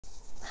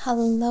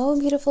Hello,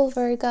 beautiful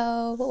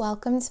Virgo.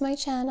 Welcome to my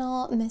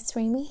channel, Miss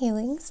Reamy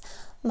Healings.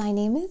 My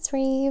name is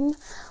Reem.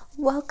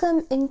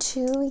 Welcome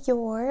into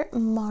your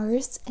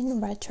Mars in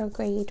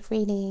retrograde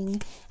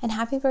reading. And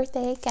happy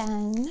birthday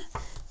again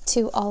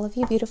to all of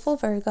you beautiful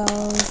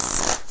Virgos.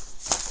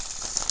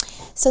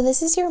 So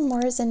this is your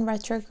Mars in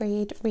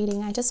retrograde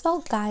reading. I just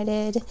felt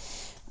guided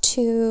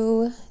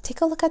to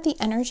take a look at the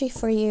energy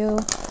for you.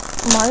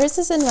 Mars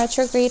is in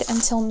retrograde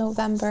until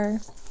November.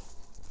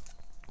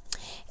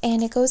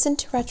 And it goes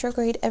into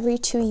retrograde every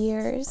 2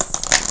 years.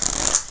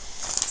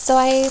 So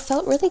I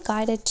felt really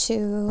guided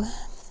to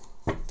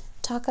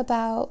talk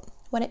about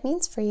what it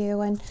means for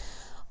you and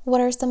what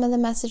are some of the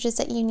messages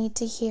that you need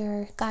to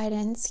hear.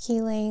 Guidance,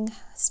 healing,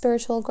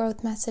 spiritual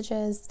growth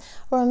messages,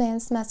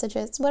 romance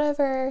messages,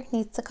 whatever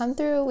needs to come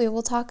through, we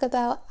will talk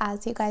about.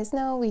 As you guys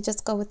know, we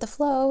just go with the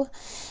flow.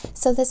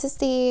 So this is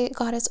the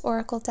Goddess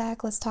Oracle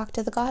deck. Let's talk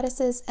to the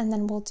goddesses and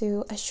then we'll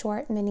do a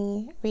short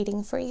mini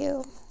reading for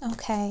you.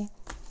 Okay.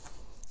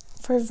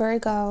 For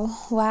Virgo,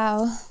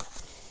 wow,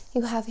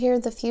 you have here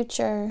the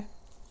future,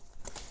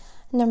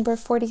 number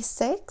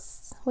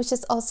 46, which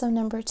is also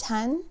number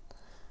 10.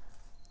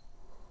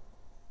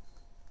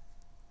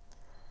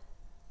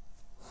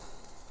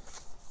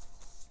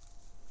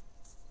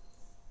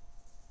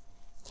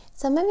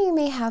 Some of you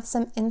may have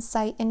some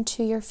insight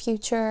into your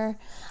future.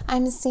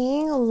 I'm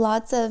seeing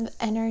lots of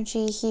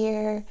energy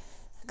here,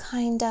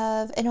 kind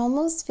of. It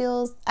almost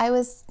feels,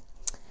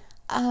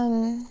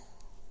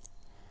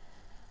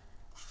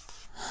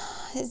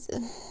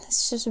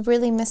 it's just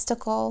really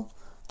mystical.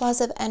 Lots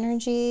of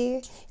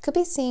energy. You could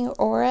be seeing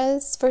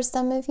auras for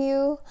some of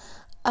you.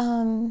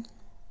 I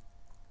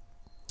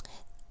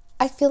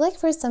feel like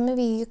for some of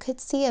you, you could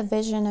see a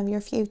vision of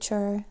your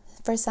future.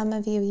 For some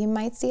of you, you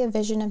might see a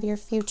vision of your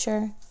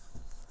future.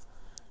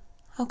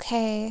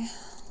 Okay,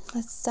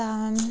 let's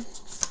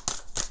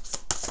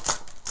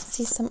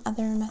see some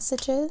other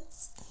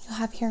messages. You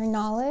have here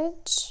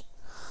knowledge.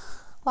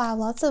 Wow,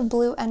 lots of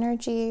blue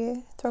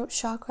energy, throat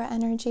chakra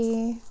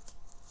energy,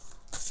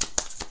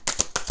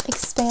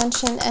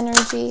 expansion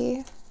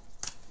energy,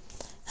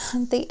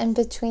 the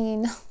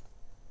in-between.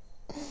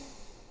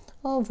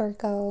 Oh,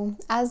 Virgo,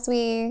 as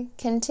we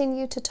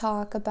continue to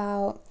talk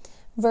about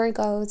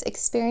Virgos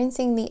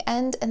experiencing the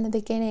end and the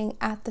beginning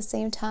at the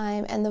same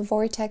time, and the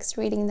vortex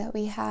reading that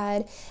we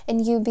had,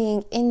 and you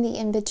being in the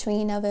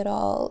in-between of it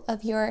all,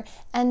 of your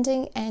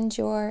ending and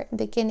your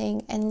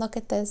beginning. And look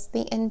at this,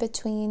 the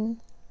in-between.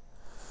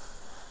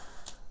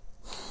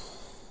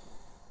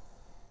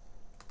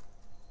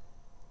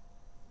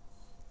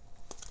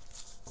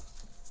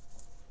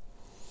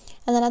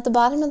 And then at the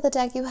bottom of the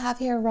deck, you have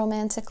here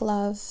romantic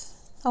love.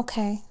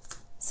 Okay,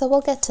 so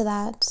we'll get to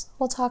that.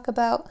 We'll talk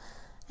about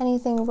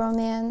anything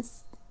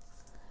romance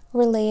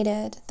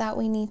related that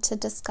we need to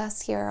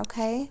discuss here,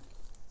 okay?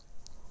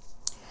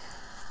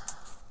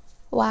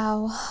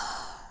 Wow.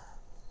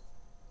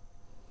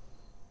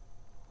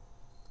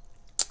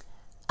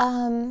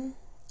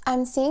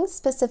 I'm seeing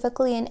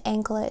specifically an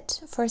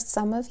anklet for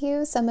some of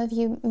you. Some of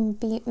you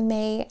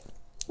may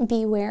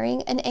be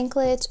wearing an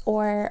anklet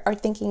or are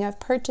thinking of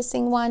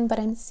purchasing one, but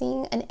I'm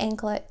seeing an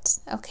anklet,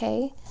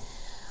 okay?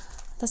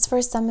 That's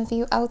for some of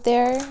you out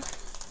there.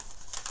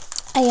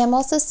 I am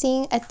also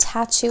seeing a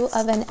tattoo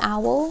of an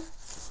owl,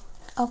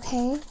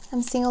 okay?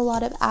 I'm seeing a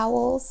lot of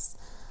owls.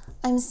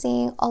 I'm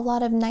seeing a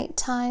lot of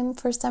nighttime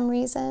for some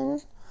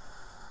reason.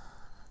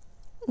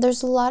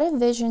 There's a lot of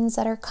visions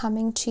that are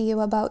coming to you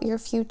about your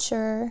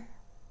future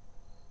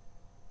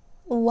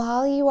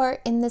while you are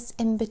in this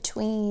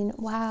in-between.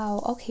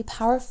 Wow, okay,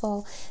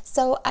 powerful.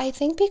 So I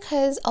think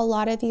because a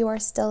lot of you are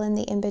still in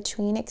the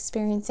in-between,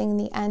 experiencing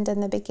the end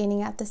and the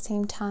beginning at the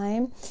same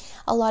time,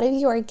 a lot of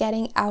you are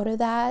getting out of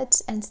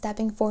that and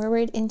stepping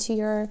forward into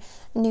your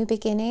new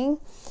beginning.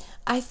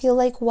 I feel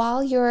like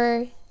while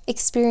you're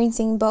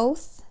experiencing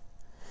both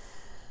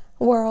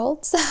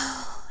worlds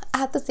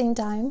at the same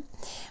time,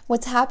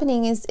 what's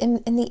happening is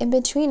in the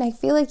in-between, I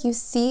feel like you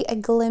see a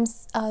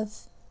glimpse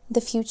of the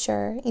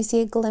future. You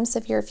see a glimpse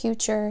of your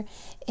future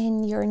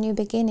in your new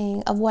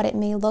beginning, of what it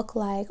may look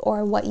like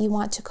or what you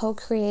want to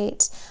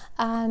co-create.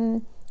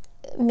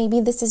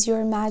 Maybe this is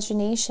your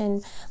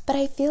imagination, but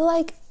I feel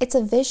like it's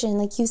a vision,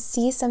 like you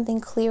see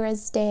something clear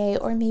as day,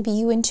 or maybe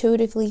you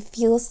intuitively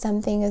feel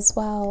something as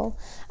well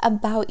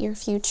about your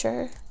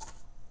future.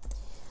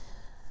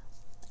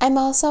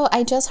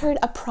 I just heard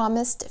a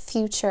promised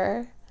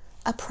future.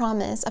 A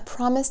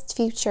promised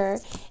future.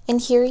 And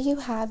here you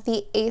have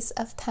the Ace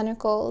of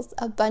Pentacles,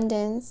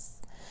 abundance,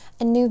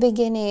 a new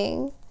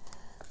beginning.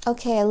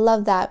 Okay, I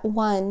love that.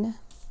 1.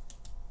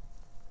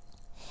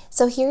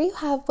 So here you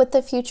have with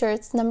the future,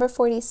 it's number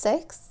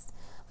 46.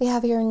 We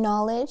have your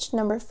knowledge,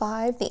 number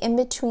 5. The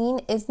in-between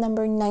is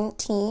number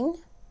 19,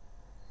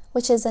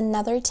 which is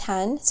another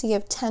 10. So you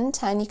have 10,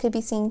 10. You could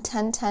be seeing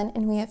 10, 10,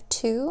 and we have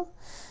 2.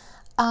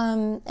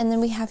 And then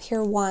we have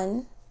here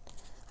 1.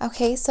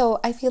 Okay, so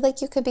I feel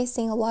like you could be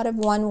seeing a lot of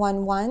 1,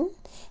 1, 1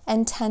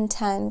 and 10,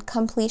 10,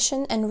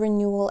 completion and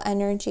renewal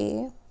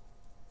energy.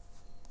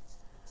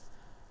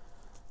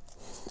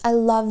 I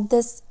love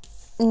this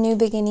new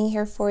beginning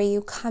here for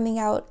you, coming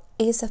out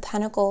Ace of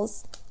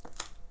Pentacles.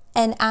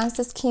 And as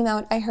this came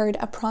out, I heard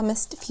a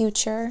promised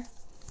future.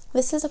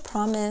 This is a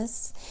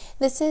promise.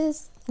 This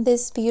is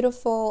this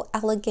beautiful,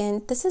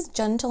 elegant, this is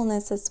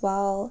gentleness as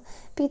well.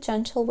 Be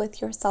gentle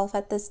with yourself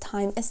at this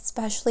time,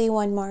 especially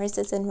when Mars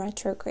is in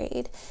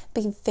retrograde.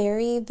 Be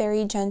very,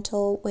 very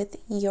gentle with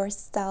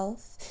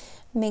yourself.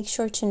 Make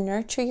sure to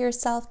nurture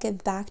yourself,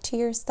 give back to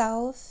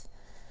yourself.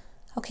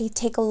 Okay,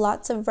 take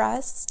lots of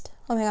rest.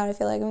 Oh my God, I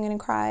feel like I'm gonna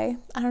cry.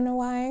 I don't know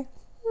why.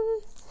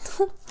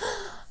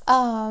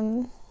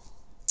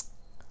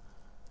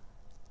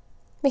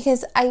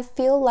 Because I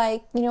feel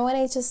like, you know what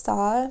I just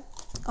saw?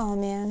 Oh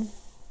man.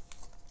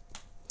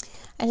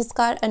 I just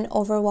got an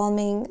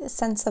overwhelming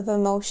sense of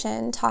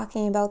emotion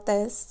talking about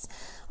this,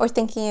 or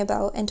thinking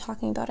about and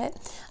talking about it.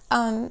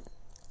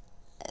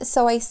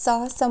 So I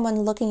saw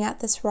someone looking at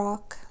this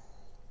rock,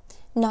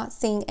 not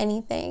seeing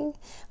anything,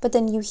 but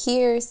then you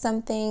hear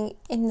something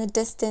in the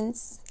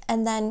distance,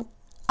 and then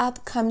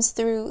up comes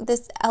through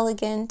this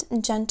elegant,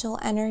 gentle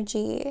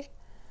energy.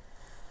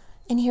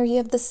 And here you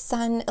have the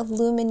sun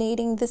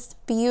illuminating this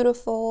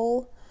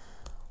beautiful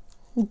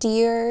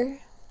deer,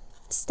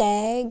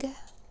 stag.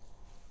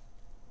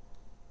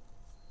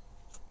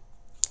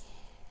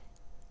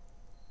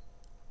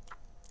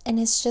 And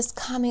it's just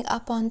coming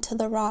up onto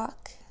the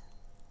rock.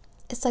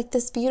 It's like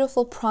this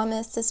beautiful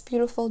promise, this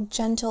beautiful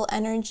gentle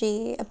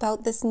energy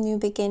about this new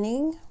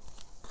beginning.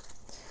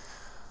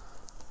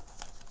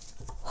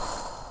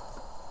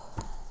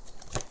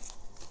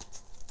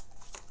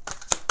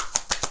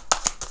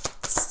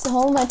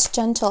 So much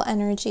gentle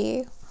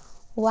energy.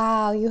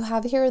 Wow, you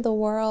have here the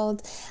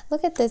world.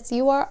 Look at this.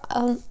 You are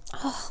I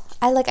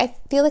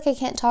feel like I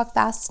can't talk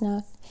fast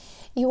enough.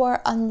 You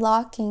are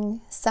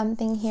unlocking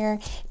something here.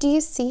 Do you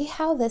see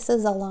how this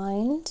is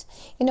aligned?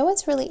 You know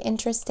what's really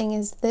interesting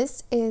is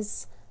this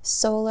is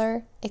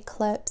solar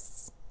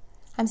eclipse.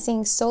 I'm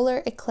seeing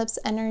solar eclipse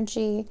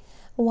energy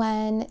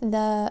when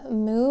the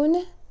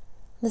moon,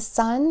 the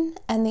sun,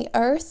 and the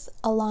earth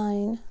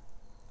align.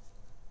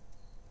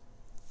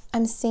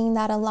 I'm seeing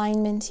that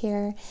alignment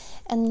here.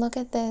 And look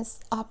at this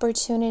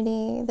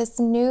opportunity, this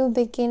new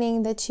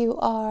beginning that you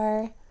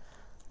are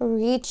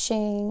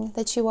reaching,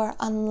 that you are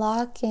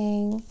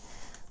unlocking.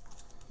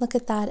 Look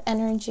at that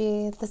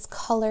energy, this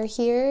color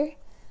here,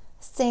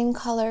 same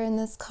color in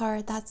this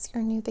card. That's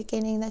your new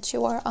beginning that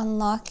you are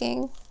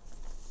unlocking.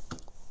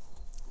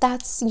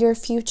 That's your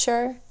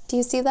future. Do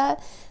you see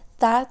that?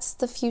 That's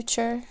the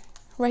future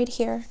right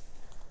here.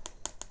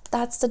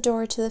 That's the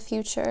door to the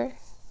future.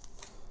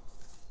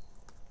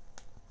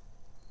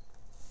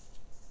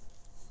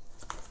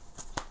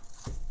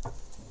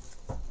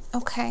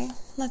 Okay,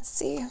 let's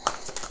see.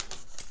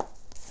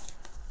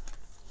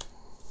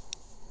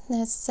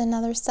 There's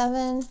another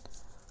 7.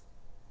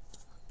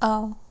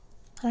 Oh,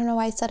 I don't know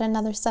why I said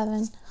another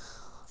 7.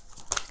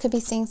 Could be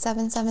seeing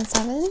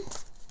 777.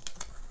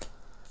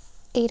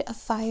 8 of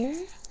Fire.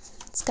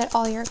 Let's get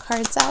all your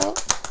cards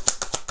out.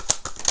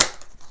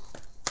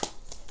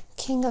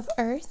 King of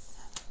Earth.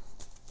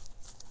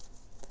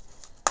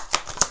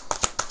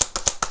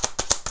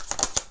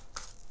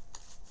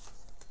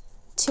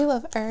 Two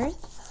of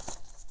Earth.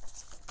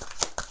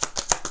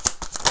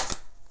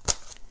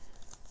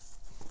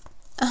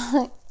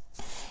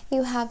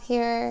 You have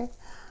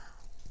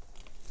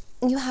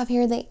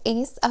here the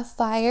Ace of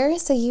Fire.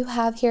 So you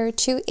have here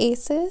 2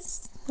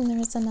 aces. And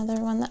there's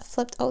another one that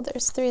flipped. Oh,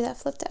 there's 3 that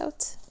flipped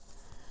out.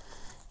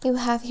 You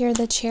have here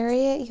the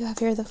Chariot. You have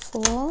here the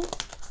Fool.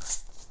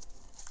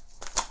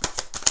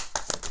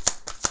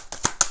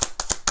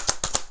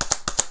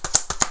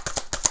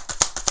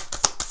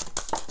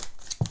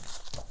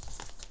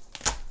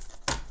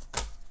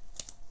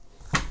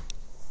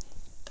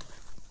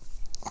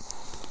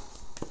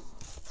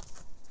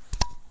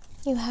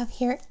 You have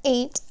here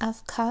 8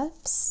 of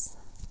Cups,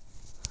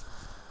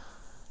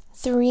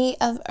 3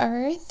 of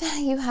Earth.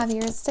 You have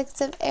your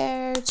 6 of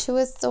Air, 2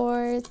 of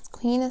Swords,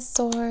 Queen of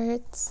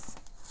Swords.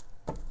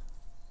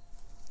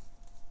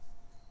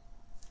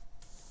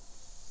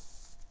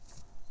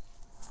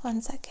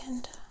 One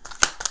second.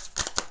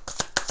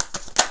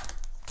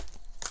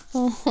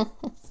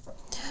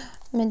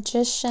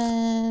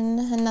 Magician,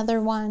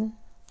 another 1.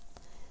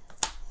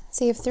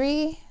 So you have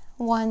 3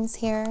 1s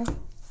here.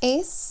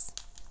 Ace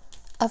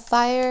of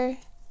Fire,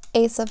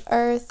 Ace of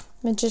Earth,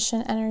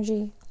 Magician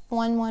energy.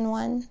 1 1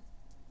 1.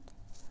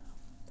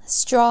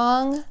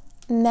 Strong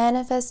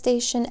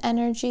manifestation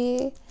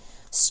energy,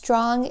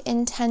 strong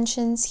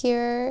intentions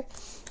here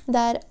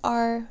that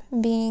are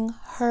being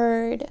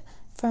heard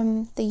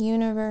from the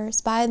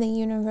universe, by the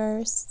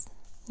universe,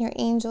 your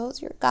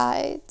angels, your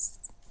guides,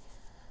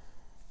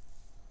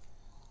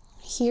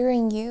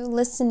 hearing you,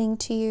 listening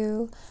to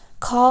you,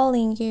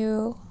 calling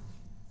you.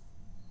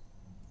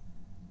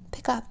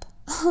 Pick up.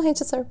 I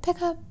just heard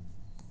pick up.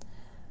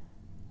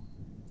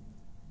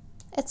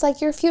 It's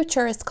like your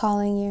future is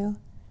calling you.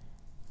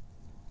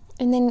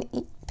 And then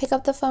you pick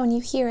up the phone, you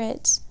hear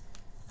it.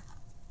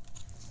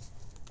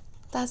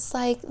 That's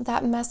like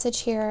that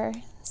message here.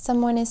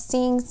 Someone is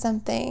seeing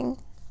something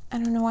I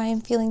don't know why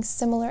I'm feeling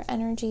similar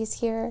energies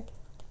here.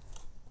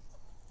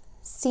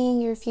 Seeing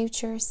your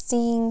future,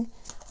 seeing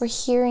or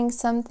hearing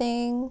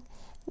something,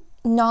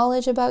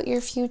 knowledge about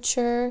your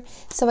future.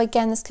 So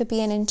again, this could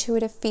be an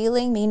intuitive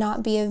feeling, may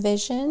not be a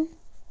vision.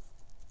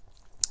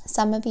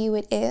 Some of you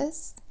it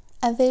is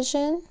a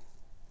vision.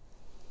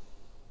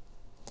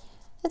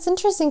 It's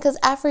interesting because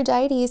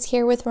Aphrodite is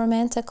here with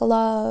romantic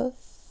love.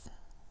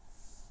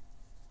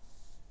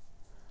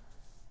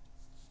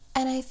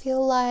 And I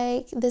feel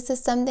like this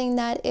is something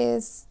that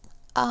is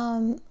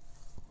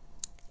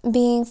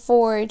being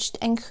forged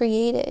and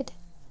created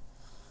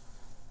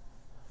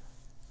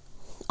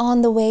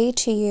on the way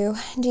to you.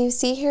 Do you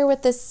see here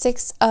with the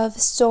 6 of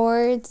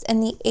Swords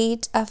and the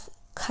 8 of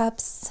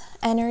Cups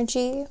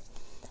energy?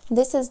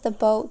 This is the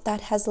boat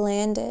that has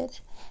landed,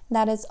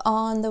 that is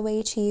on the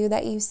way to you,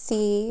 that you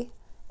see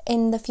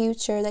in the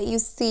future, that you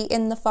see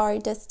in the far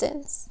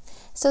distance.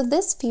 So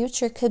this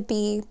future could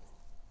be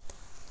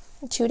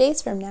 2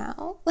 days from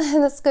now.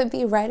 This could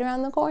be right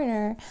around the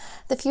corner.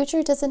 The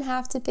future doesn't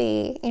have to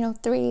be,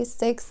 3,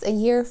 6, a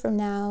year from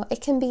now.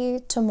 It can be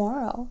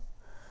tomorrow.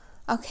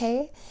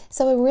 Okay?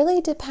 So it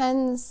really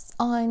depends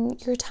on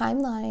your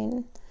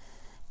timeline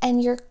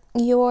and your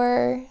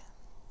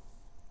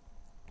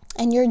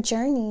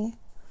journey.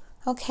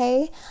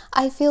 Okay?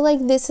 I feel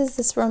like this is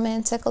this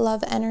romantic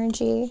love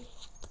energy,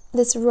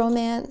 this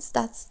romance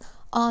that's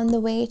on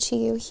the way to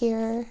you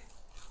here.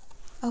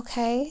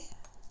 Okay?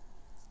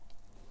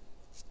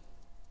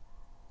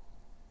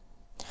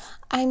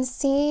 I'm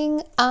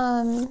seeing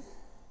I'm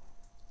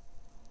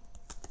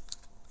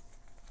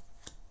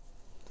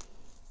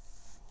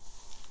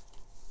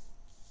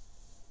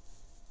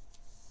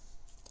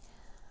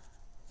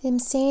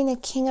seeing a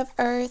King of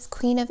Earth,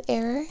 Queen of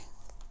Air.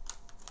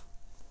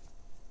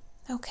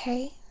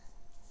 Okay.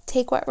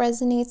 Take what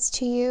resonates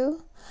to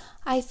you.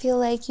 I feel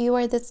like you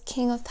are this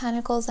King of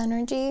Pentacles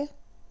energy.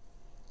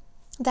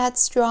 That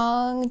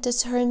strong,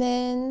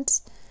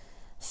 determined,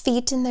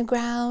 feet in the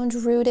ground,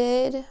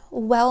 rooted,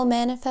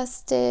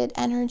 well-manifested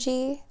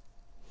energy.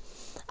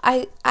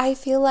 I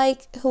feel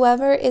like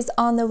whoever is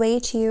on the way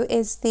to you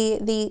is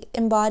the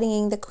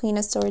embodying the Queen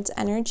of Swords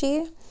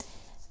energy,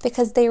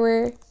 because they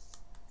were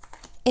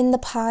in the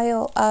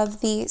pile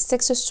of the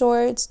 6 of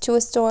Swords, 2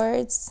 of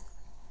Swords.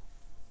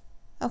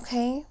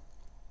 Okay?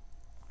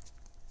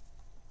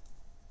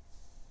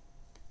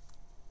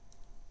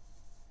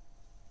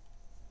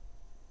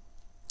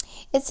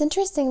 It's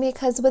interesting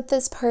because with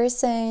this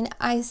person,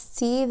 I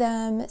see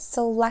them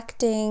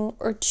selecting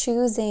or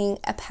choosing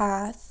a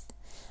path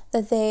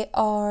that they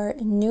are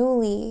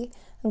newly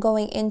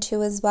going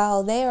into as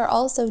well. They are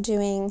also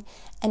doing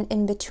an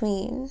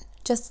in-between,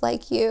 just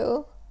like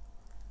you.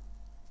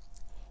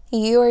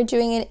 You are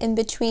doing an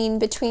in-between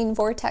between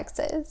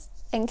vortexes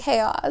and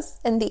chaos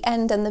and the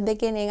end and the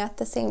beginning at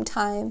the same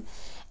time.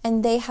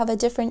 And they have a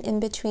different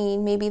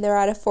in-between. Maybe they're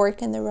at a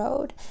fork in the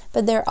road,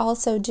 but they're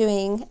also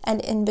doing an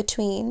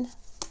in-between.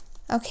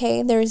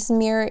 Okay, there's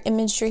mirror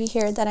imagery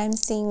here that I'm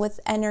seeing with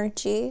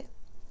energy.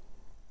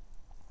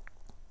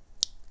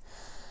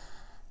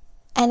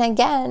 And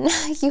again,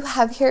 you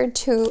have here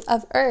 2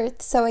 of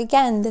Earth. So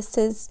again, this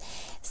is,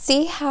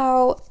 see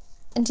how,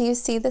 do you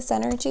see this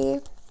energy?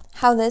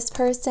 How this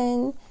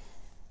person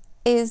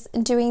is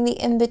doing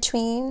the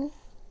in-between?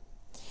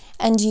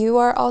 And you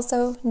are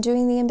also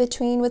doing the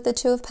in-between with the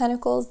 2 of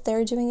Pentacles.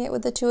 They're doing it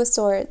with the 2 of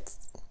Swords.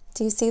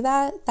 Do you see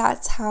that?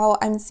 That's how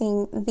I'm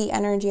seeing the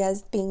energy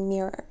as being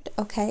mirrored,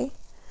 okay?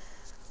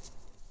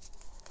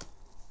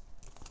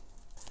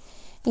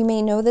 You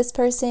may know this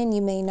person,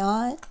 you may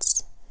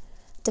not.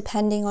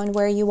 Depending on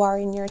where you are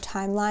in your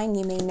timeline,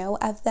 you may know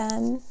of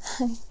them.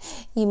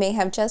 You may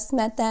have just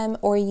met them,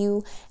 or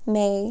you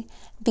may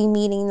be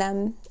meeting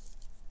them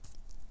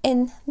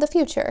in the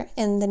future,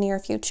 in the near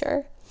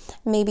future.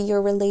 Maybe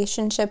your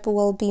relationship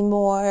will be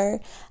more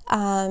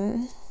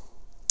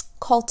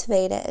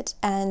cultivated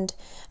and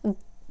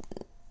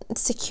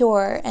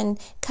secure and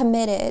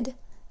committed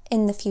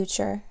in the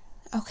future,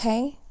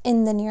 okay?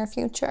 In the near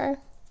future.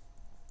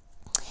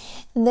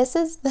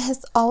 This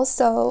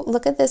also,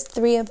 look at this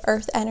 3 of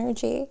Earth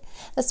energy.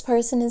 This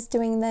person is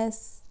doing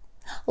this,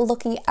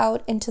 looking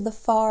out into the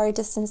far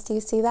distance. Do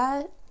you see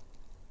that?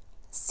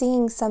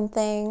 Seeing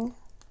something,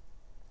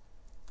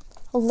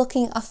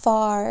 looking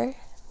afar.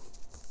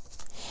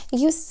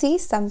 You see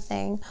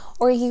something,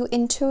 or you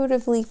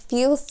intuitively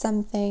feel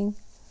something.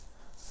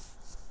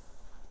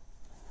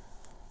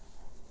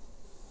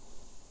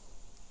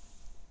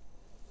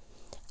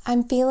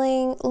 I'm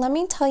feeling, let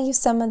me tell you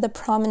some of the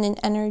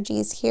prominent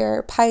energies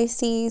here.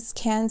 Pisces,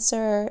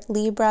 Cancer,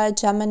 Libra,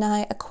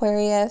 Gemini,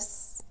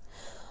 Aquarius,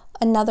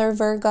 another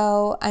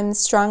Virgo. I'm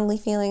strongly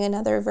feeling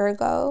another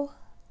Virgo.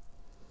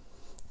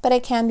 But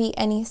it can be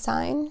any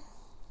sign.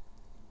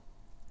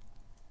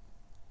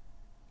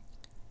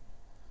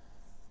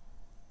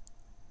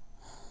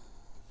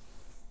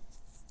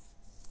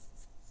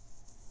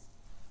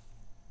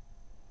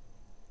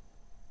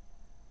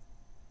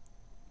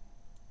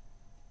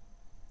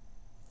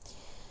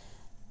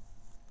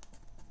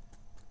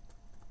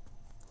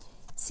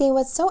 See,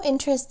 what's so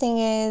interesting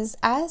is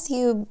as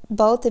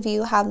both of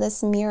you have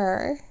this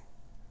mirror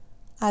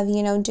of,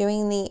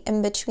 doing the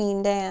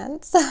in-between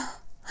dance,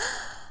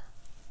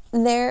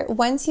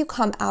 once you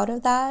come out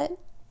of that,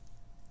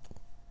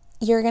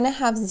 you're going to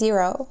have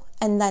 0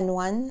 and then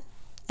 1.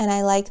 And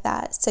I like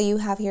that. So you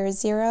have your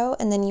 0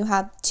 and then you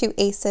have 2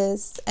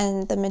 aces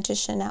and the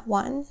magician at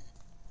 1.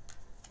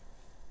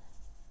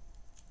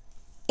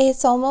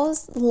 It's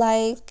almost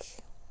like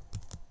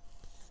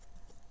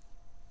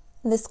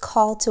this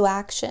call to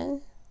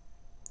action.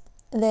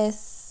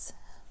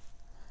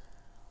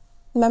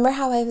 Remember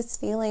how I was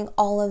feeling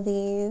all of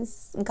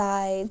these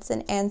guides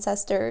and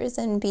ancestors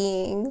and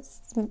beings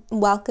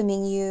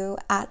welcoming you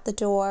at the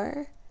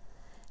door?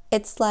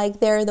 It's like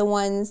they're the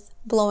ones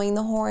blowing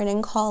the horn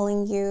and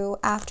calling you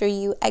after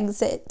you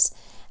exit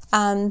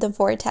the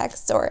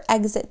vortex or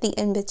exit the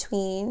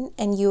in-between,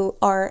 and you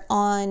are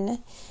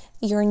on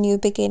your new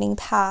beginning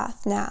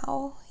path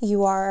now.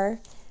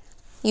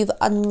 You've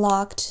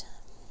unlocked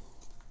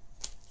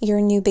your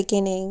new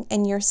beginning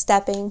and you're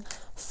stepping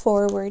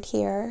forward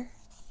here.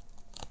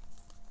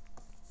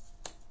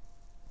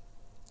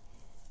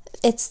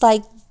 It's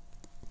like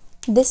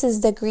this is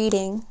the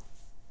greeting.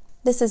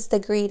 This is the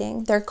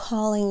greeting. They're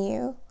calling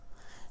you.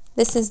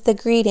 This is the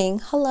greeting.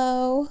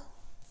 Hello.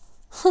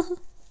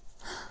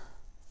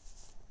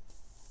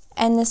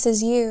 And this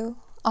is you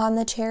on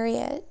the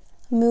chariot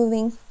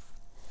moving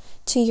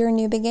to your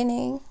new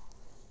beginning.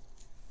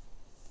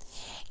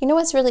 You know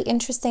what's really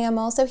interesting? I'm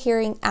also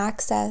hearing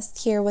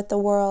access here with the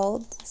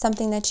world,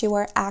 something that you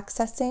are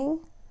accessing.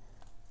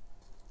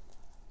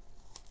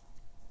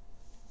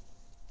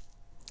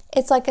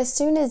 It's like as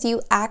soon as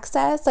you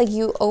access, like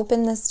you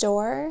open this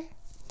door,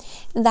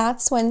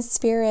 that's when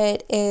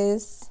spirit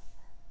is,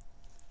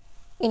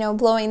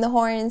 blowing the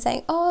horn and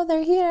saying, oh,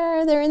 they're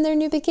here, they're in their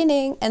new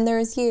beginning. And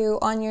there's you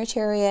on your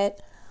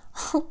chariot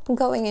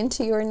going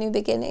into your new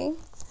beginning.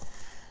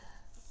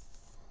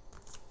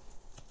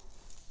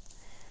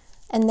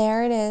 And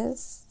there it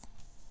is,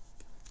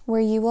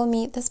 where you will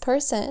meet this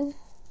person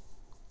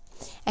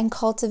and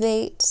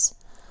cultivate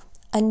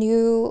a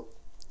new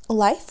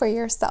life for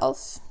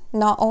yourself.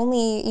 Not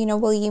only,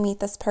 will you meet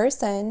this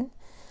person,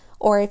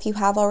 or if you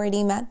have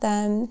already met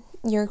them,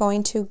 you're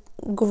going to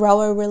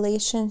grow a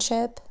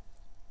relationship.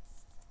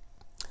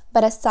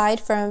 But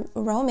aside from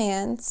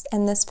romance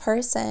and this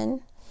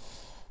person,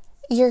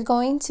 you're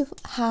going to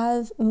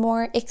have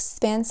more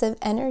expansive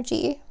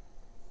energy.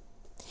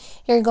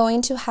 You're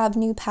going to have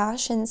new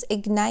passions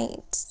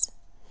ignite.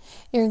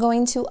 You're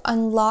going to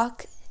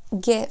unlock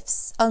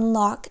gifts,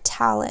 unlock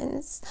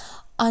talents.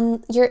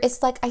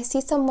 It's like I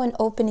see someone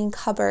opening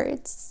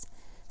cupboards.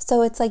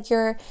 So it's like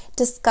you're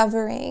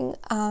discovering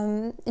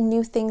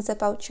new things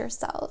about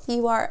yourself.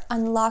 You are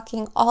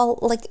unlocking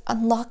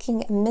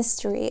unlocking a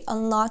mystery,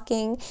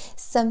 unlocking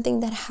something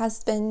that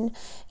has been,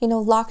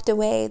 locked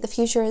away. The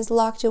future is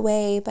locked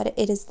away, but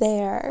it is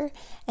there.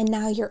 And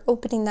now you're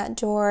opening that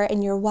door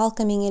and you're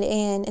welcoming it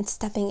in and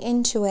stepping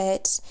into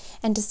it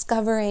and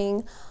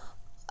discovering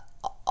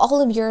all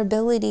of your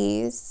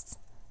abilities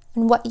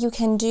and what you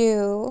can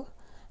do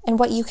and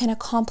what you can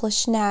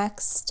accomplish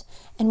next.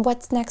 And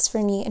what's next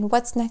for me? And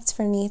what's next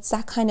for me? It's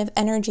that kind of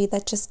energy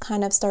that just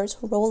kind of starts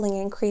rolling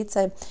and creates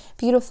a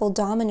beautiful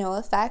domino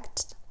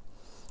effect.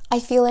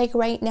 I feel like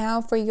right now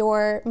for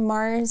your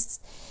Mars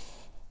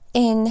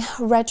in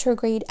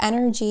retrograde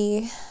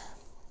energy,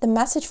 the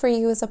message for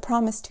you is a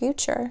promised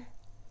future.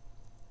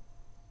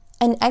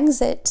 An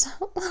exit,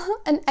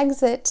 an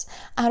exit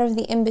out of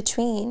the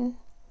in-between.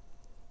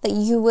 That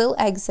you will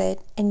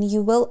exit and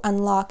you will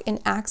unlock and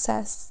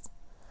access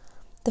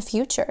the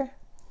future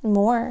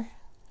more.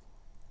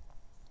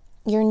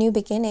 Your new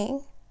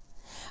beginning.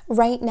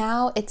 Right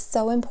now, it's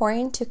so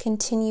important to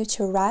continue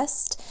to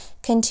rest,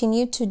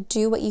 continue to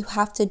do what you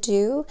have to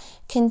do,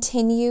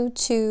 continue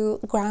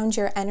to ground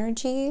your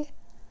energy.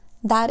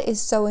 That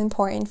is so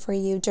important for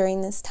you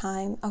during this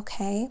time,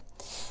 okay?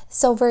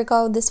 So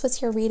Virgo, this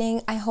was your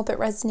reading. I hope it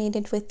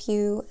resonated with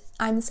you.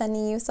 I'm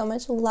sending you so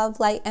much love,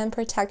 light, and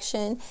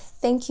protection.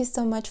 Thank you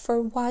so much for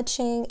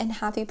watching, and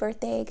happy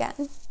birthday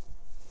again.